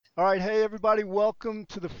All right, hey everybody, welcome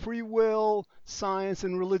to the Free Will, Science,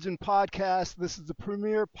 and Religion podcast. This is the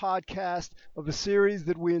premier podcast of a series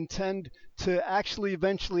that we intend to actually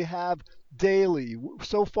eventually have daily.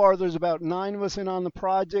 So far, there's about 9 of us in on the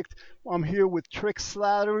project. I'm here with Trick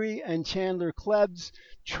Slattery and Chandler Klebs.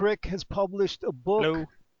 Trick has published a book.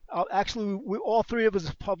 Hello. Actually, all three of us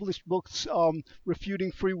have published books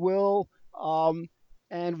refuting free will. Um,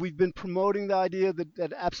 and we've been promoting the idea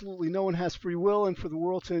that absolutely no one has free will, and for the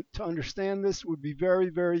world to understand this would be very,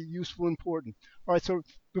 very useful and important. All right, so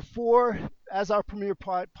before, as our premier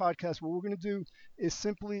podcast, what we're going to do is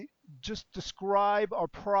simply just describe our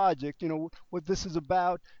project, what this is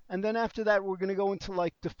about, and then after that, we're going to go into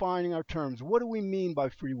like defining our terms. What do we mean by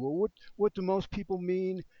free will? What do most people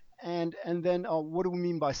mean? And then what do we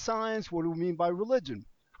mean by science? What do we mean by religion?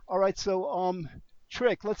 All right, so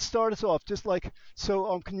Trick, let's start us off. Just like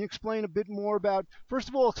so, can you explain a bit more about? First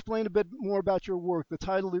of all, explain a bit more about your work, the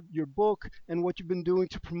title of your book, and what you've been doing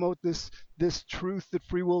to promote this truth that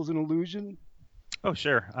free will is an illusion. Oh,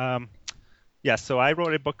 sure. Yeah, so I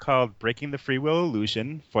wrote a book called Breaking the Free Will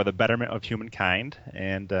Illusion for the Betterment of Humankind.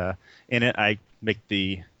 And in it, I make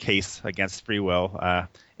the case against free will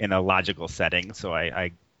in a logical setting. So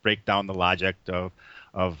I break down the logic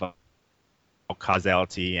of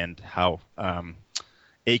causality and how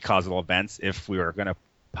acausal events, if we were going to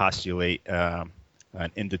postulate an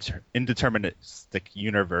indeterministic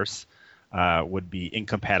universe, would be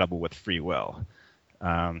incompatible with free will.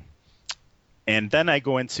 Um, and then I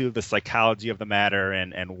go into the psychology of the matter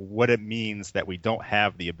and what it means that we don't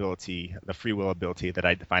have the ability, the free will ability that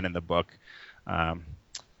I define in the book, um,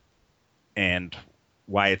 and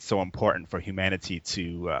why it's so important for humanity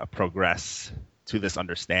to progress to this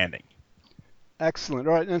understanding. Excellent.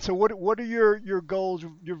 All right, and so what are your goals,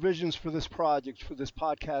 your visions for this project, for this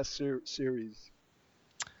podcast series?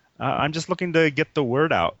 I'm just looking to get the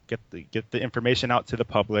word out, get the information out to the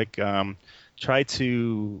public. Try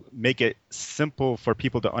to make it simple for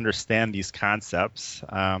people to understand these concepts,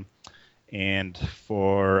 and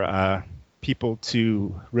for people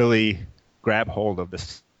to really grab hold of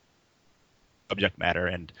this subject matter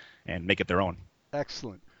and make it their own.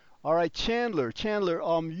 Excellent. All right, Chandler. Chandler,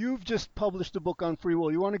 you've just published a book on free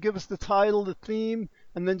will. You want to give us the title, the theme,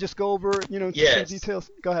 and then just go over, some Yes.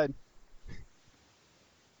 details? Go ahead.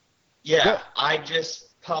 Yeah. Go. I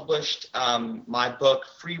just published my book,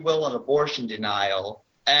 Free Will and Abortion Denial.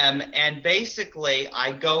 And basically,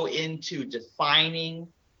 I go into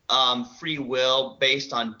defining free will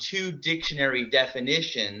based on two dictionary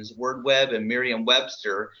definitions, WordWeb and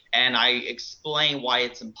Merriam-Webster, and I explain why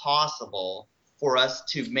it's impossible for us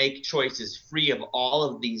to make choices free of all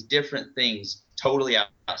of these different things totally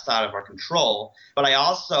outside of our control. But I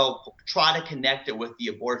also try to connect it with the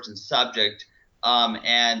abortion subject.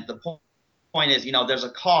 And the point is, there's a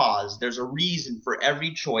cause, there's a reason for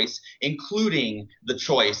every choice, including the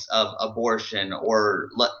choice of abortion or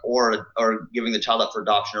giving the child up for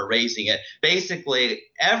adoption or raising it. Basically,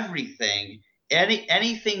 everything,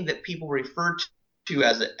 anything that people refer to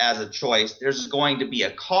as a choice, there's going to be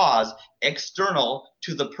a cause external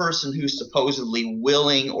to the person who's supposedly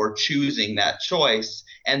willing or choosing that choice.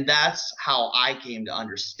 And that's how I came to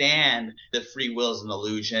understand that free will is an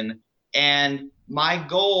illusion. And my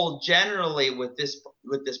goal generally with this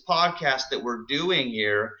podcast that we're doing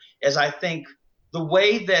here is, I think, the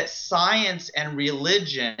way that science and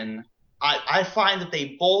religion, I find that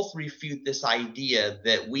they both refute this idea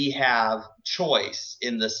that we have choice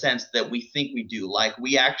in the sense that we think we do. Like,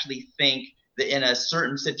 we actually think that in a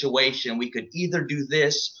certain situation we could either do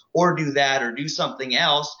this or do that or do something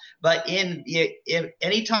else. But if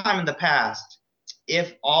any time in the past,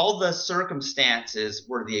 if all the circumstances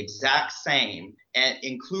were the exact same, and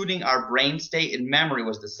including our brain state and memory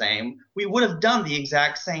was the same, we would have done the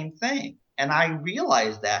exact same thing. And I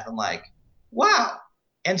realized that. I'm like, wow.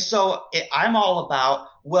 And so I'm all about,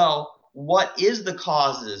 well, what is the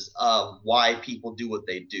causes of why people do what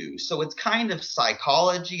they do? So it's kind of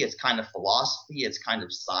psychology, it's kind of philosophy, it's kind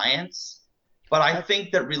of science. But I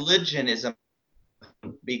think that religion is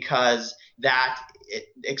because that it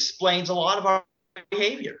explains a lot of our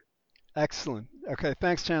behavior. Excellent. Okay,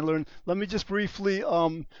 thanks, Chandler. And let me just briefly,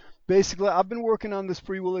 basically, I've been working on this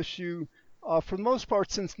free will issue for the most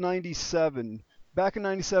part since '97. Back in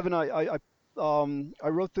 '97, I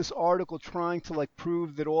wrote this article trying to like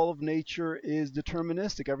prove that all of nature is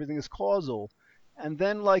deterministic, everything is causal. And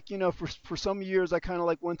then, like, for some years, I kind of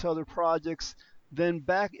like went to other projects. Then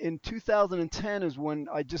back in 2010 is when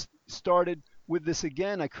I just started with this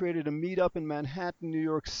again. I created a meetup in Manhattan, New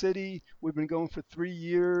York City. We've been going for 3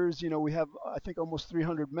 years. We have, I think, almost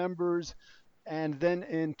 300 members. And then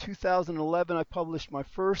in 2011, I published my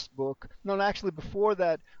first book. No, actually, before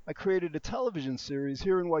that, I created a television series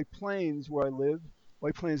here in White Plains, where I live,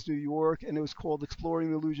 White Plains, New York, and it was called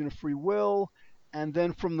Exploring the Illusion of Free Will. And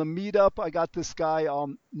then from the meetup, I got this guy,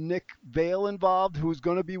 Nick Vale, involved, who's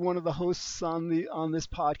going to be one of the hosts on this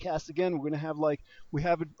podcast. Again, we're going to have we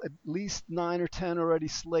have at least 9 or 10 already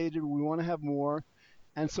slated. We want to have more.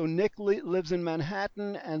 And so Nick lives in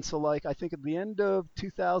Manhattan, and so I think at the end of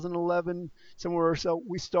 2011, somewhere or so,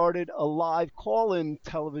 we started a live call-in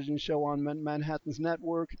television show on Manhattan's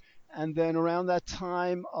network. And then around that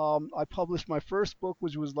time, I published my first book,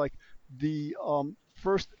 which was the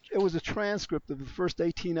first. It was a transcript of the first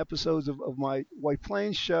 18 episodes of my White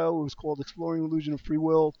Plains show. It was called Exploring the Illusion of Free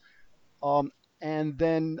Will. And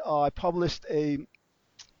then I published a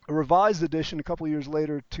revised edition a couple of years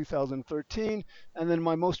later, 2013, and then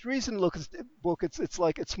my most recent book.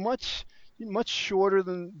 It's much shorter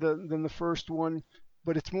than the first one,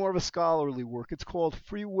 but it's more of a scholarly work. It's called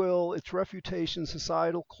Free Will: Its Refutation,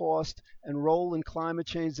 Societal Cost, and Role in Climate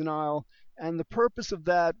Change Denial. And the purpose of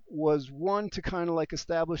that was, one, to kind of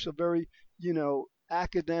establish a very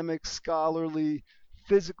academic, scholarly,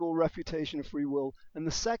 physical refutation of free will, and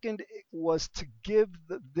the second was to give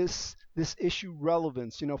this issue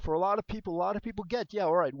relevance. For a lot of people get, yeah,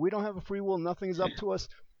 all right, we don't have a free will, nothing is up to us.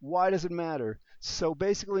 Why does it matter? So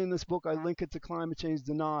basically, in this book, I link it to climate change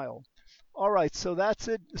denial. All right, so that's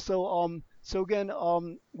it. So again,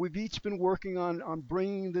 we've each been working on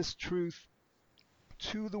bringing this truth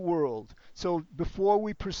to the world. So before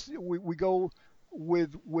we proceed, we go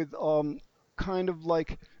with kind of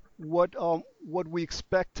what we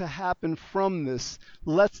expect to happen from this.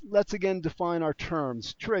 Let's again define our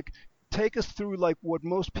terms. Trick, take us through what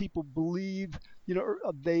most people believe.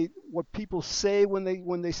 What people say when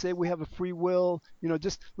they say we have a free will.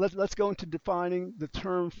 Just let's go into defining the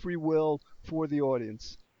term free will for the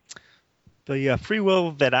audience. The free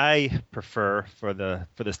will that I prefer for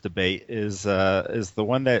this debate is the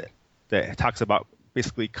one that talks about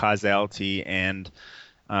basically causality and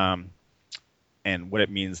what it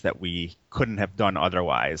means that we couldn't have done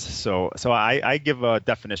otherwise. So I give a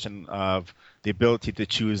definition of the ability to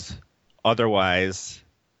choose otherwise,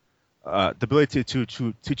 the ability to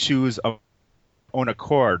choose of own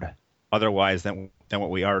accord otherwise than what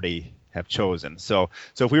we already have chosen. So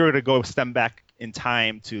if we were to go stem back in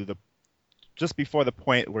time to just before the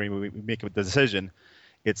point where we make a decision,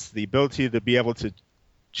 it's the ability to be able to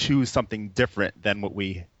choose something different than what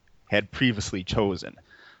we had previously chosen.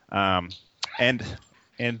 And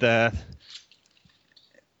the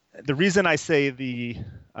reason I say the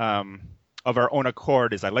of our own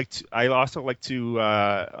accord is I also like to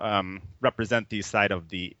represent the side of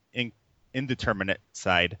the indeterminate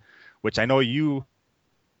side, which I know you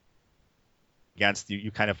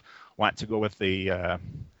kind of want to go with the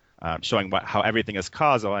showing how everything is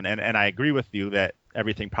causal, and I agree with you that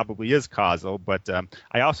everything probably is causal, but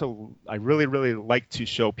I really like to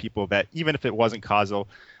show people that even if it wasn't causal,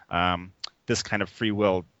 this kind of free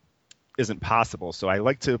will isn't possible. So I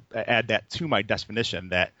like to add that to my definition,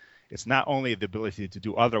 that it's not only the ability to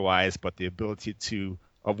do otherwise, but the ability to,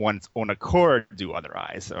 of one's own accord, do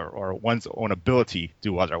otherwise, or one's own ability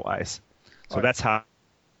do otherwise. So right. That's how.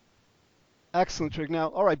 Excellent, Trick. Now,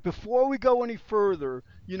 all right, before we go any further,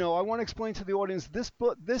 I want to explain to the audience this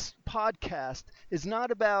podcast is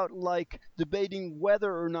not about debating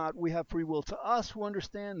whether or not we have free will. To us who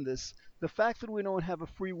understand this, the fact that we don't have a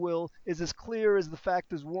free will is as clear as the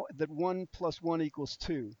fact that 1 + 1 =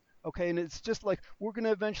 2. Okay, and it's just we're going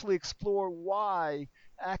to eventually explore why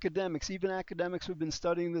even academics who've been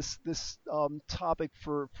studying this topic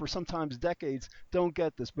for sometimes decades don't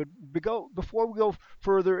get this. But before we go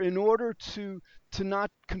further, in order to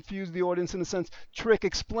not confuse the audience in a sense, Trick,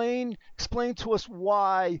 explain to us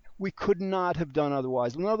why we could not have done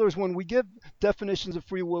otherwise. In other words, when we give definitions of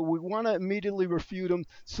free will, we want to immediately refute them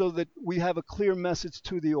so that we have a clear message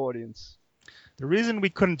to the audience. The reason we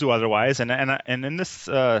couldn't do otherwise, and in this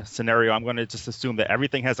scenario, I'm going to just assume that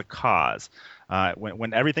everything has a cause.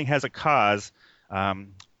 When everything has a cause,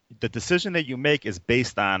 the decision that you make is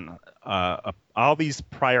based on all these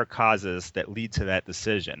prior causes that lead to that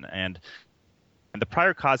decision, and the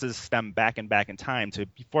prior causes stem back in time to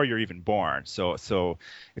before you're even born. So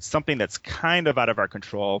it's something that's kind of out of our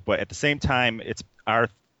control, but at the same time, it's our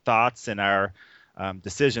thoughts and our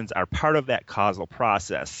decisions are part of that causal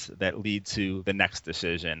process that lead to the next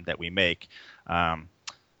decision that we make.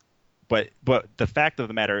 But the fact of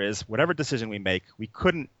the matter is, whatever decision we make, we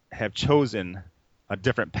couldn't have chosen a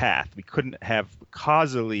different path. We couldn't have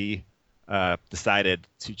causally decided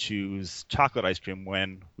to choose chocolate ice cream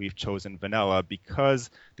when we've chosen vanilla, because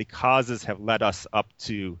the causes have led us up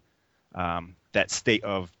to that state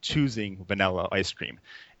of choosing vanilla ice cream.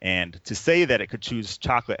 And to say that it could choose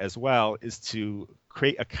chocolate as well is to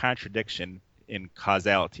create a contradiction in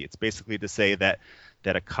causality. It's basically to say that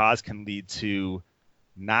a cause can lead to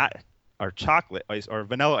not or chocolate ice or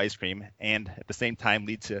vanilla ice cream, and at the same time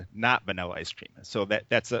lead to not vanilla ice cream. So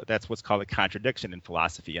that's what's called a contradiction in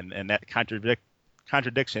philosophy, and that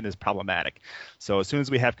contradiction is problematic. So as soon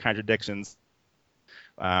as we have contradictions,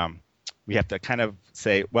 we have to kind of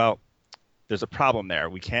say, well, there's a problem there.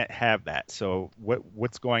 We can't have that. So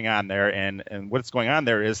what's going on there? And what's going on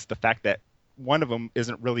there is the fact that one of them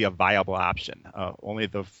isn't really a viable option. Only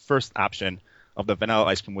the first option of the vanilla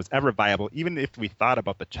ice cream was ever viable. Even if we thought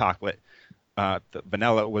about the chocolate, the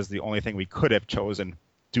vanilla was the only thing we could have chosen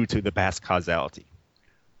due to the past causality.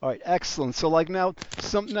 All right, excellent. So like now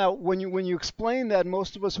when you explain that,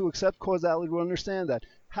 most of us who accept causality will understand that.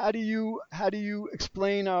 How do you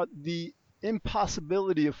explain the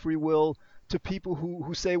impossibility of free will to people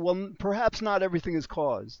who say, well, perhaps not everything is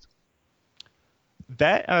caused?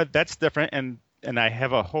 That's different, and I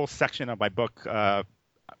have a whole section of my book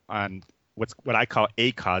on what I call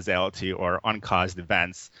acausality, or uncaused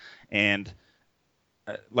events. And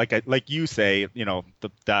like you say,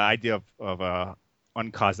 the idea of a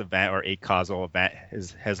uncaused event or acausal event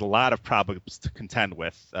has a lot of problems to contend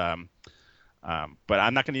with. But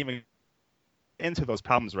I'm not going to even into those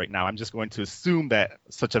problems right now. I'm just going to assume that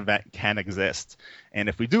such an event can exist. And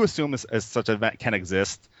if we do assume as such an event can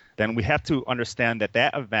exist, then we have to understand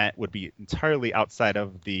that event would be entirely outside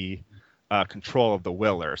of the control of the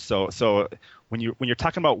willer. So when you're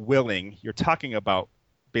talking about willing, you're talking about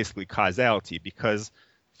basically causality, because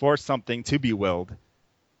for something to be willed,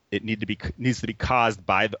 it needs to be caused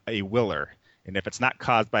by a willer. And if it's not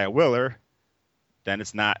caused by a willer, then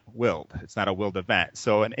it's not willed. It's not a willed event.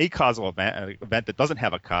 So an acausal event, an event that doesn't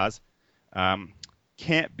have a cause,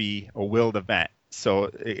 can't be a willed event.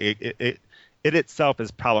 So it itself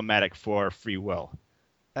is problematic for free will.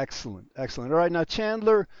 Excellent. All right, now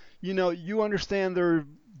Chandler, you understand there are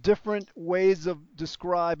different ways of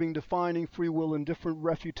defining free will and different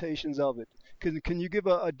refutations of it. Can you give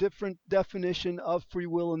a different definition of free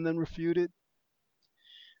will and then refute it?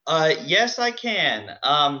 Yes, I can.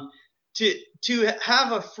 To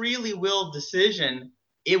have a freely willed decision,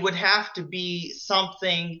 it would have to be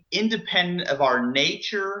something independent of our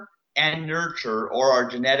nature and nurture, or our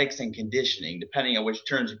genetics and conditioning, depending on which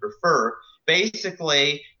terms you prefer.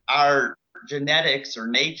 Basically, our genetics or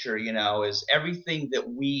nature, is everything that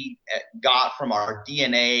we got from our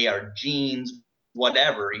DNA, our genes,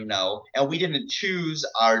 whatever, and we didn't choose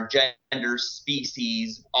our gender,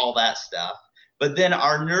 species, all that stuff. But then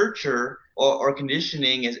our nurture or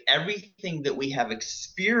conditioning is everything that we have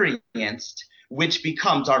experienced, which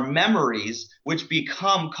becomes our memories, which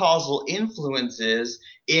become causal influences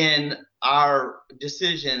in our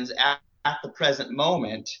decisions at the present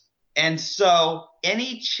moment. And so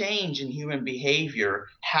any change in human behavior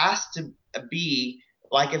has to be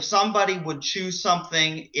like, if somebody would choose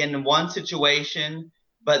something in one situation,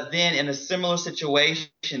 but then in a similar situation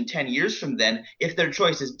 10 years from then, if their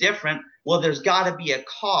choice is different, well, there's got to be a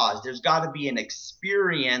cause. There's got to be an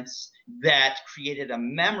experience that created a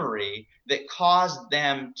memory that caused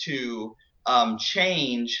them to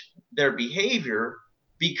change their behavior,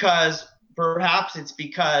 because perhaps it's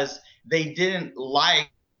because they didn't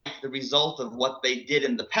like the result of what they did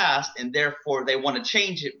in the past, and therefore they want to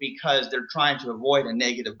change it because they're trying to avoid a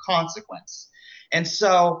negative consequence. And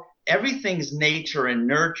so everything's nature and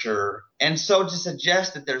nurture. And so to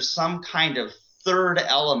suggest that there's some kind of third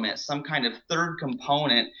element, some kind of third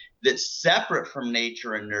component that's separate from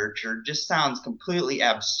nature and nurture just sounds completely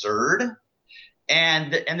absurd.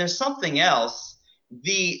 And there's something else.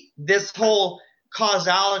 This whole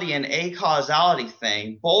causality and acausality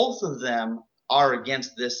thing, both of them are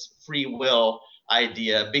against this free will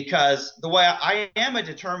idea, because the way I am a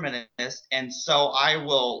determinist, and so I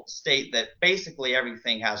will state that basically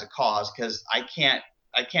everything has a cause, because I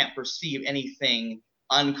can't perceive anything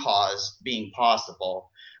uncaused being possible.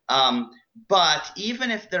 But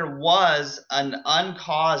even if there was an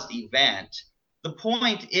uncaused event, the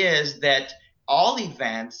point is that all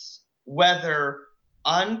events, whether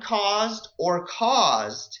uncaused or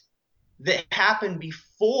caused, that happened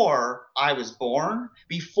before I was born,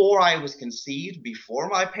 before I was conceived, before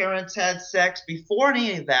my parents had sex, before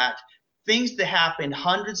any of that, things that happened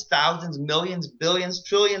hundreds, thousands, millions, billions,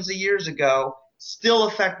 trillions of years ago still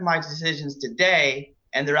affect my decisions today,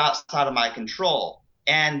 and they're outside of my control.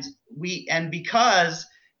 And because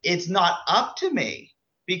it's not up to me,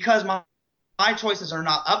 because my my choices are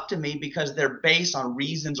not up to me because they're based on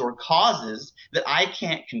reasons or causes that I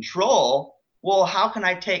can't control, well, how can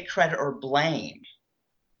I take credit or blame?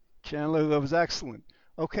 Chandler, that was excellent.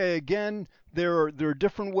 Okay, again, there are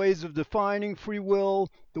different ways of defining free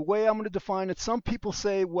will. The way I'm going to define it, some people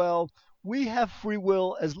say, well, we have free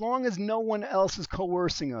will as long as no one else is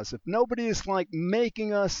coercing us. If nobody is like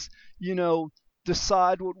making us,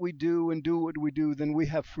 decide what we do and do what we do, then we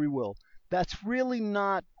have free will. That's really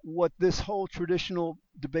not what this whole traditional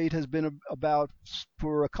debate has been about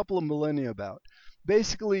for a couple of millennia about.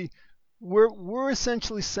 Basically, we're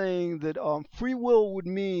essentially saying that free will would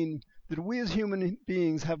mean that we as human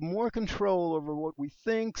beings have more control over what we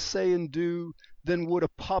think, say, and do than would a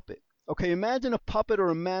puppet. Okay, imagine a puppet or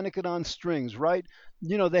a mannequin on strings, right?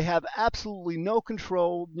 They have absolutely no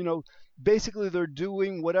control. Basically they're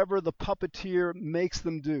doing whatever the puppeteer makes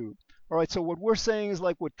them do. All right, so what we're saying is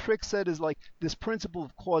like what Trick said is like this principle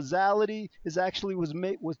of causality is actually what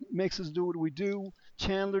makes us do what we do.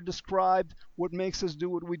 Chandler described what makes us do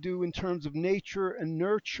what we do in terms of nature and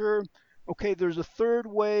nurture. Okay, there's a third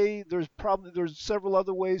way. There's several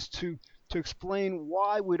other ways to explain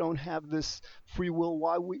why we don't have this free will,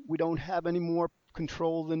 why we don't have any more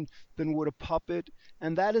control than would a puppet,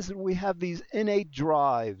 and that is that we have these innate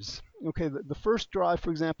drives. Okay, the first drive, for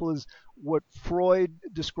example, is what Freud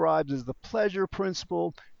describes as the pleasure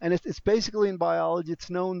principle, and it's basically in biology, it's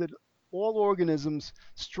known that all organisms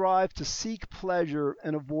strive to seek pleasure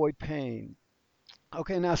and avoid pain.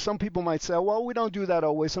 Okay, now some people might say, well, we don't do that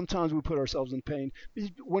always. Sometimes we put ourselves in pain.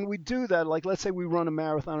 When we do that, like let's say we run a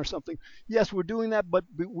marathon or something, yes, we're doing that, but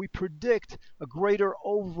we predict a greater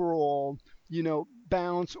overall,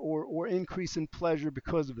 bounce or increase in pleasure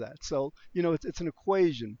because of that. So, it's an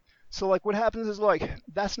equation. So like what happens is like,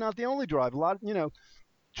 that's not the only drive. A lot,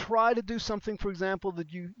 try to do something, for example,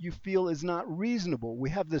 that you feel is not reasonable. We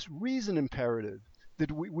have this reason imperative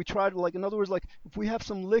that we try to, like, in other words, like if we have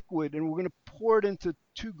some liquid and we're going to pour it into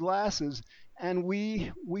two glasses and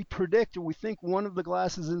we predict or we think one of the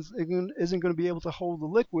glasses isn't going to be able to hold the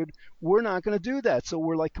liquid, we're not going to do that. So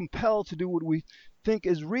we're like compelled to do what we think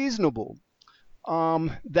is reasonable.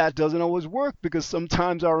 That doesn't always work because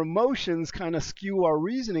sometimes our emotions kind of skew our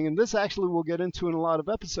reasoning. And this actually we'll get into in a lot of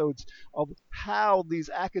episodes of how these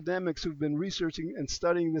academics who've been researching and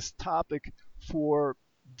studying this topic for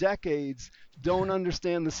decades don't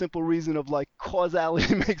understand the simple reason of like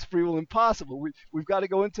causality makes free will impossible. We've got to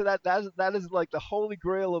go into that. That is like the holy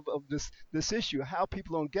grail of this issue, how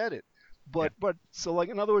people don't get it. But so like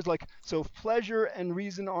in other words, like so if pleasure and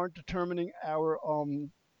reason aren't determining our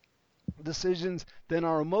decisions, then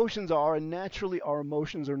our emotions are, and naturally our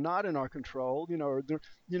emotions are not in our control. Or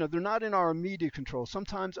they're not in our immediate control.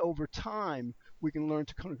 Sometimes over time we can learn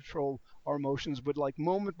to control our emotions, but like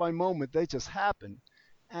moment by moment they just happen.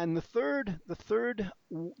 And the third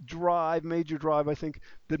major drive, I think,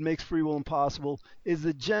 that makes free will impossible is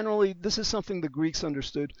that generally, this is something the Greeks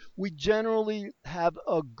understood, we generally have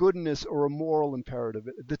a goodness or a moral imperative.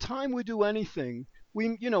 At the time we do anything,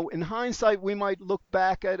 in hindsight, we might look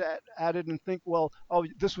back at it and think, well, oh,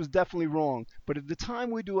 this was definitely wrong. But at the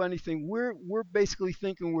time we do anything, we're basically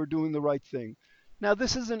thinking we're doing the right thing. Now,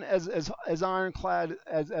 this isn't as ironclad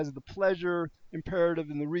as the pleasure imperative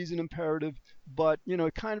and the reason imperative, but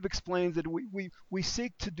it kind of explains that we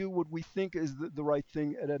seek to do what we think is the right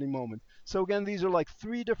thing at any moment. So again, these are like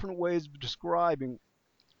three different ways of describing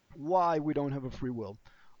why we don't have a free will.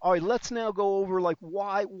 All right, let's now go over like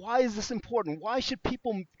why is this important? Why should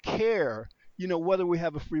people care, whether we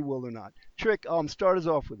have a free will or not? Trick, start us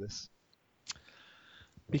off with this.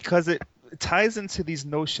 Because it ties into these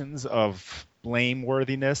notions of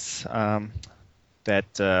blameworthiness,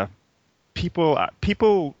 that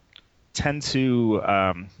people tend to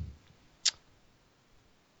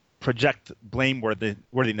project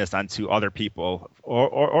blameworthiness onto other people,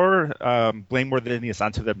 or blameworthiness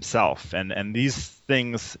onto themselves, and these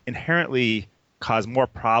things inherently cause more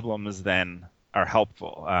problems than are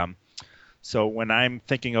helpful. So when I'm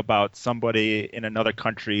thinking about somebody in another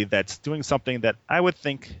country that's doing something that I would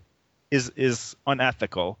think is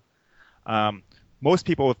unethical, most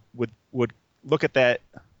people would look at that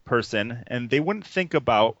person and they wouldn't think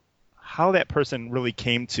about how that person really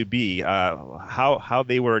came to be, how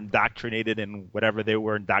they were indoctrinated in whatever they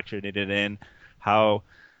were indoctrinated in, how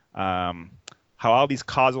all these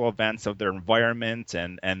causal events of their environment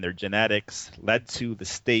and their genetics led to the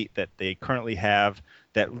state that they currently have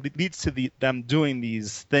that leads to them doing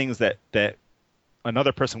these things that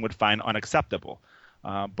another person would find unacceptable.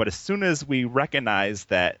 But as soon as we recognize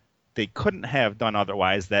that they couldn't have done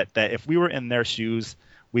otherwise, that if we were in their shoes,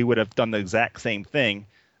 we would have done the exact same thing,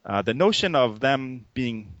 the notion of them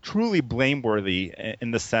being truly blameworthy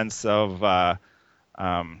in the sense of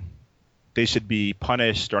um, they should be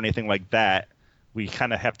punished or anything like that, we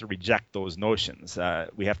kind of have to reject those notions.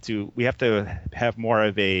 We have to have more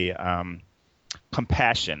of a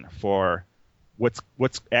compassion for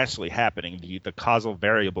what's actually happening, the causal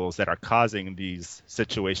variables that are causing these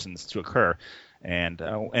situations to occur, and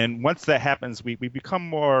once that happens, we become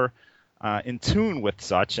more in tune with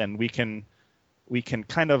such, and we can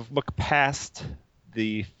kind of look past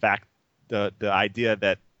the fact, the idea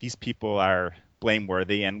that these people are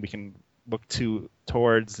blameworthy, and we can look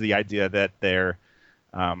towards the idea that they're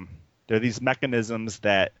these mechanisms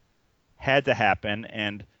that had to happen,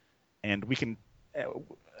 and we can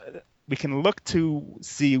look to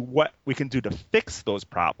see what we can do to fix those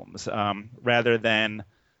problems, rather than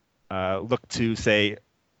look to say,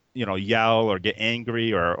 yell or get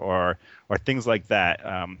angry or things like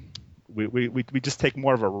that. We just take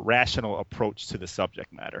more of a rational approach to the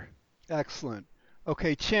subject matter. Excellent.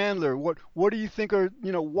 Okay, Chandler, what do you think are,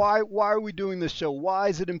 why are we doing this show? Why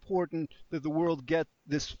is it important that the world get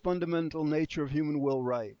this fundamental nature of human will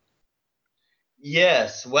right?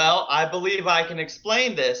 Yes, well, I believe I can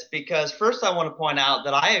explain this because first I want to point out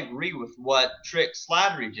that I agree with what Trick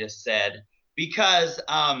Slattery just said because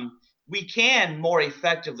we can more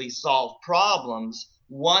effectively solve problems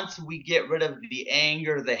once we get rid of the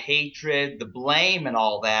anger, the hatred, the blame, and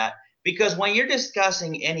all that. Because when you're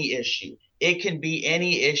discussing any issue, it can be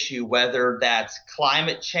any issue, whether that's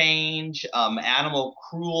climate change, animal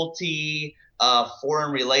cruelty,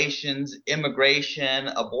 foreign relations, immigration,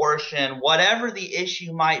 abortion, whatever the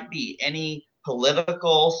issue might be, any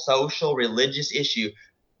political, social, religious issue,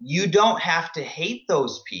 you don't have to hate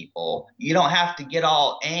those people. You don't have to get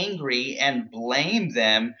all angry and blame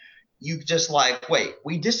them. You just like, wait,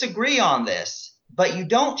 we disagree on this, but you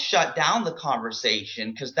don't shut down the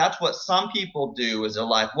conversation because that's what some people do is they're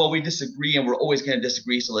like, well, we disagree and we're always going to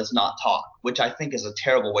disagree, so let's not talk, which I think is a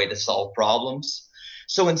terrible way to solve problems.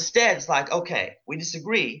 So instead, it's like, okay, we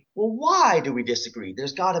disagree. Well, why do we disagree?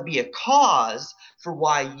 There's got to be a cause for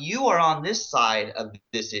why you are on this side of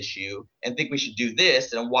this issue and think we should do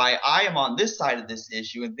this, and why I am on this side of this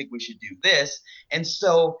issue and think we should do this. And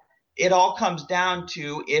so it all comes down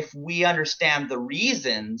to if we understand the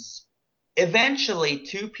reasons, eventually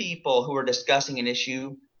two people who are discussing an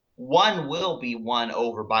issue, one will be won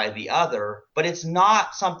over by the other, but it's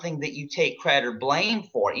not something that you take credit or blame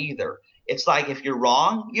for either. It's like if you're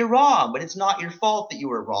wrong, but it's not your fault that you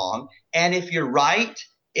were wrong. And if you're right,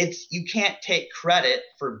 you can't take credit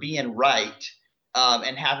for being right,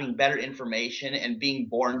 and having better information and being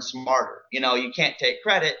born smarter. You can't take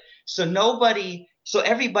credit. So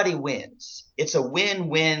everybody wins. It's a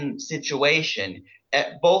win-win situation.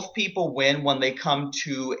 Both people win when they come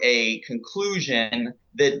to a conclusion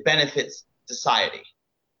that benefits society.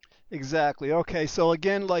 Exactly. Okay, so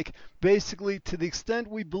again, like basically to the extent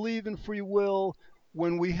we believe in free will,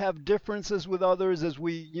 when we have differences with others, as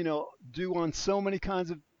we, do on so many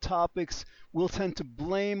kinds of topics, we'll tend to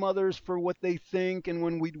blame others for what they think, and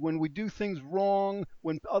when we do things wrong,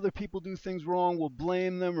 when other people do things wrong, we'll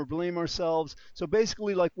blame them or blame ourselves. So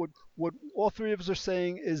basically, like what all three of us are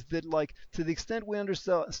saying is that, like, to the extent we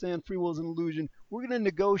understand free will is an illusion, we're going to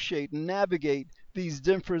negotiate and navigate these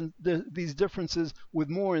differences with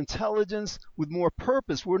more intelligence, with more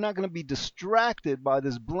purpose. We're not going to be distracted by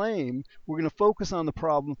this blame. We're going to focus on the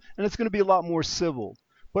problem, and it's going to be a lot more civil.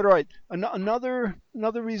 But all right, another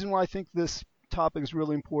reason why I think this topic is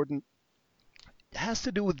really important has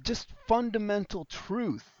to do with just fundamental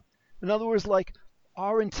truth. In other words, like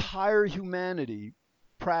our entire humanity,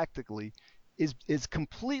 practically, is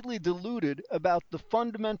completely deluded about the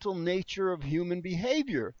fundamental nature of human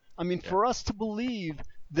behavior. I mean, for us to believe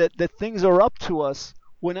that things are up to us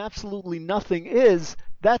when absolutely nothing is,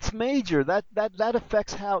 that's major. That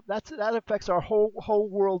affects that affects our whole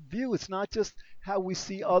world view. It's not just how we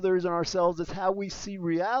see others and ourselves; it's how we see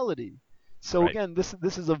reality. So Right. again, this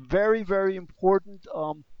is a very, very important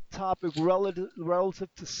topic relative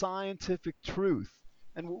to scientific truth.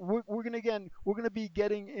 And we're going to be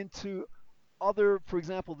getting into other, for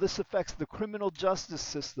example, this affects the criminal justice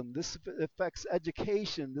system. This affects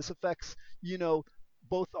education. This affects,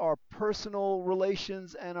 both our personal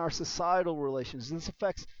relations and our societal relations. This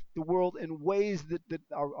affects the world in ways that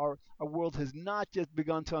our world has not yet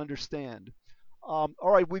begun to understand. All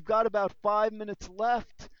right, we've got about 5 minutes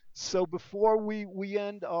left. So before we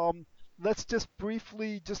end, let's just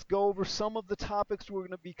briefly just go over some of the topics we're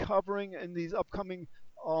going to be covering in these upcoming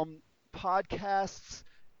podcasts,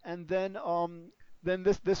 and then then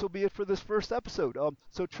this will be it for this first episode.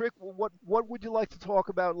 So Trick, what would you like to talk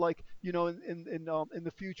about, like, in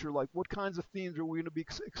the future? Like, what kinds of themes are we going to be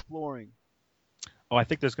exploring? Oh, I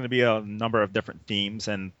think there's going to be a number of different themes,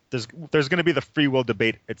 and there's going to be the free will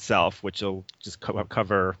debate itself, which will just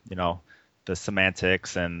cover the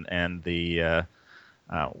semantics and the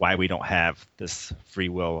why we don't have this free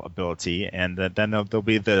will ability, and then there'll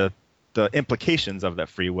be the implications of that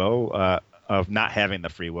free will, of not having the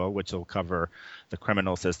free will, which will cover the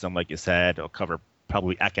criminal system, like you said. It'll cover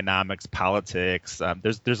probably economics, politics.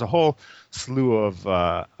 There's a whole slew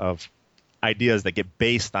of ideas that get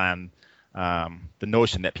based on the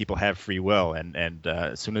notion that people have free will, and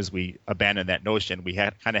as soon as we abandon that notion, we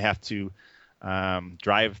kind of have to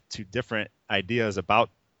drive to different ideas about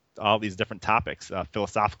all these different topics,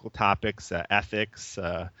 philosophical topics, ethics.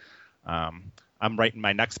 I'm writing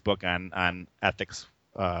my next book on ethics,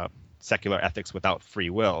 secular ethics without free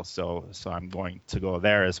will, so I'm going to go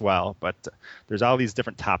there as well. But there's all these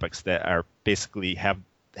different topics that are basically have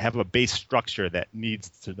a base structure that needs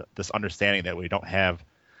this understanding that we don't have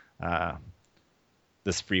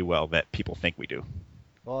this free will that people think we do.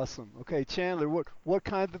 Awesome. Okay, Chandler, what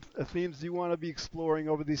kind of themes do you want to be exploring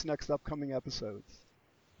over these next upcoming episodes?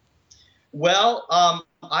 Well,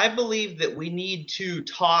 I believe that we need to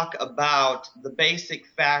talk about the basic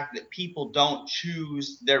fact that people don't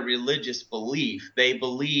choose their religious belief. They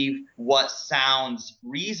believe what sounds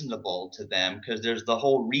reasonable to them, because there's the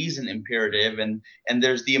whole reason imperative, and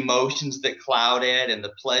there's the emotions that cloud it, and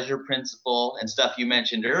the pleasure principle and stuff you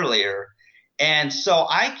mentioned earlier. And so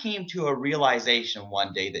I came to a realization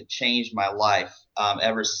one day that changed my life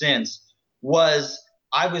ever since.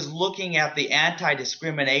 I was looking at the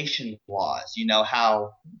anti-discrimination laws,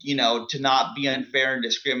 how, to not be unfair and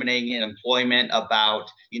discriminating in employment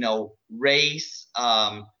about, race,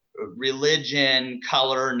 religion,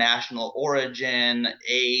 color, national origin,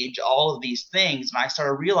 age, all of these things. And I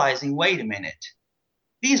started realizing, wait a minute,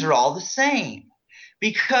 these are all the same.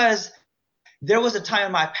 Because there was a time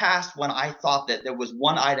in my past when I thought that there was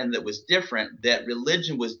one item that was different, that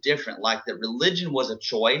religion was different, like that religion was a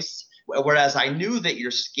choice. Whereas I knew that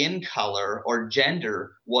your skin color or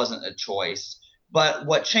gender wasn't a choice. But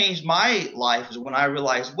what changed my life is when I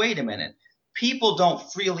realized, wait a minute, people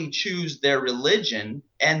don't freely choose their religion,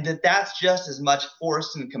 and that's just as much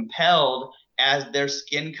forced and compelled as their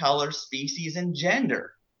skin color, species, and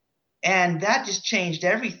gender. And that just changed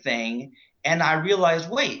everything. And I realized,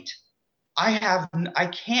 wait, I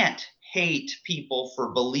can't hate people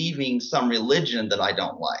for believing some religion that I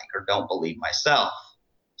don't like or don't believe myself.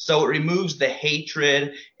 So it removes the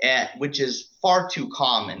hatred, which is far too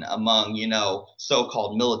common among,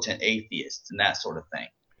 so-called militant atheists and that sort of thing.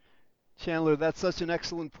 Chandler, that's such an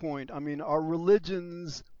excellent point. I mean, our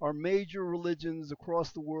religions, our major religions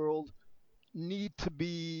across the world need to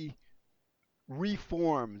be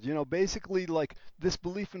reformed. Basically, like, this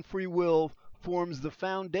belief in free will forms the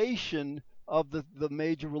foundation of the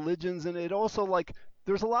major religions, and it also, like,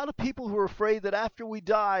 there's a lot of people who are afraid that after we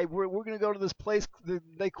die, we're going to go to this place that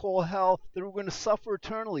they call hell, that we're going to suffer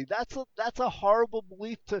eternally. That's a horrible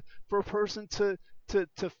belief for a person to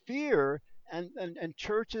fear, and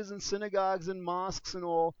churches and synagogues and mosques and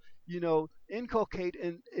all, inculcate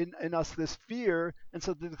in us this fear. And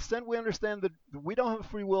so to the extent we understand that we don't have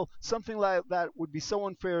free will, something like that would be so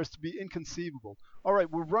unfair as to be inconceivable. All right,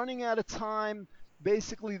 we're running out of time.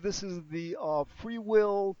 Basically, this is the Free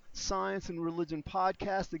Will, Science, and Religion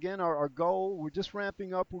podcast. Again, our goal, we're just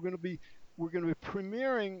ramping up. We're going to be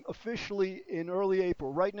premiering officially in early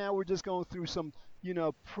April. Right now, we're just going through some,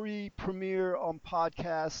 pre-premiere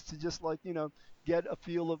podcasts to just, like, get a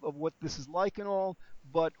feel of what this is like and all.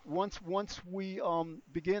 But once we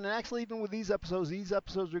begin, and actually even with these episodes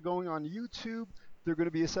are going on YouTube. They're going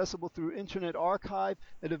to be accessible through Internet Archive,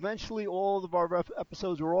 and eventually all of our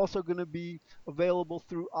episodes are also going to be available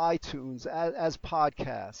through iTunes as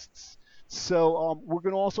podcasts. So we're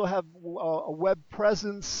going to also have a web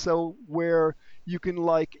presence, so where you can,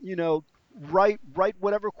 like, write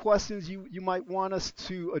whatever questions you might want us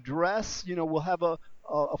to address. We'll have a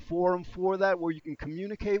forum for that where you can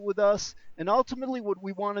communicate with us. And ultimately, what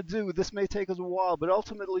we want to do, this may take us a while, but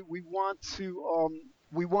ultimately we want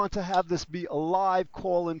to have this be a live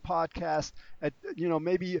call-in podcast at,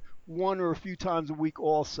 maybe one or a few times a week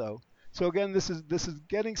also. So again, this is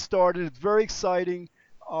getting started. It's very exciting.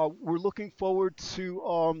 We're looking forward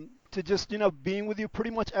to just, being with you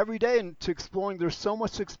pretty much every day and to exploring. There's so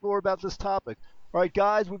much to explore about this topic. All right,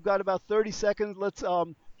 guys, we've got about 30 seconds. Let's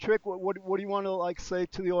Trick, what do you want to, like, say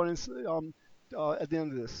to the audience at the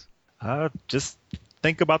end of this? Just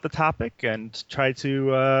think about the topic and try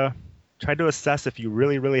to try to assess if you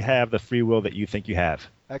really, really have the free will that you think you have.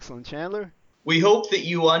 Excellent. Chandler? We hope that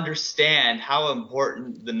you understand how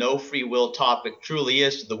important the no free will topic truly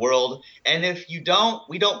is to the world. And if you don't,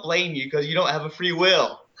 we don't blame you because you don't have a free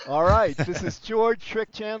will. All right. This is George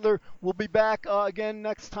Trick Chandler. We'll be back again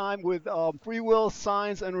next time with free will,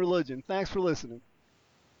 science, and religion. Thanks for listening.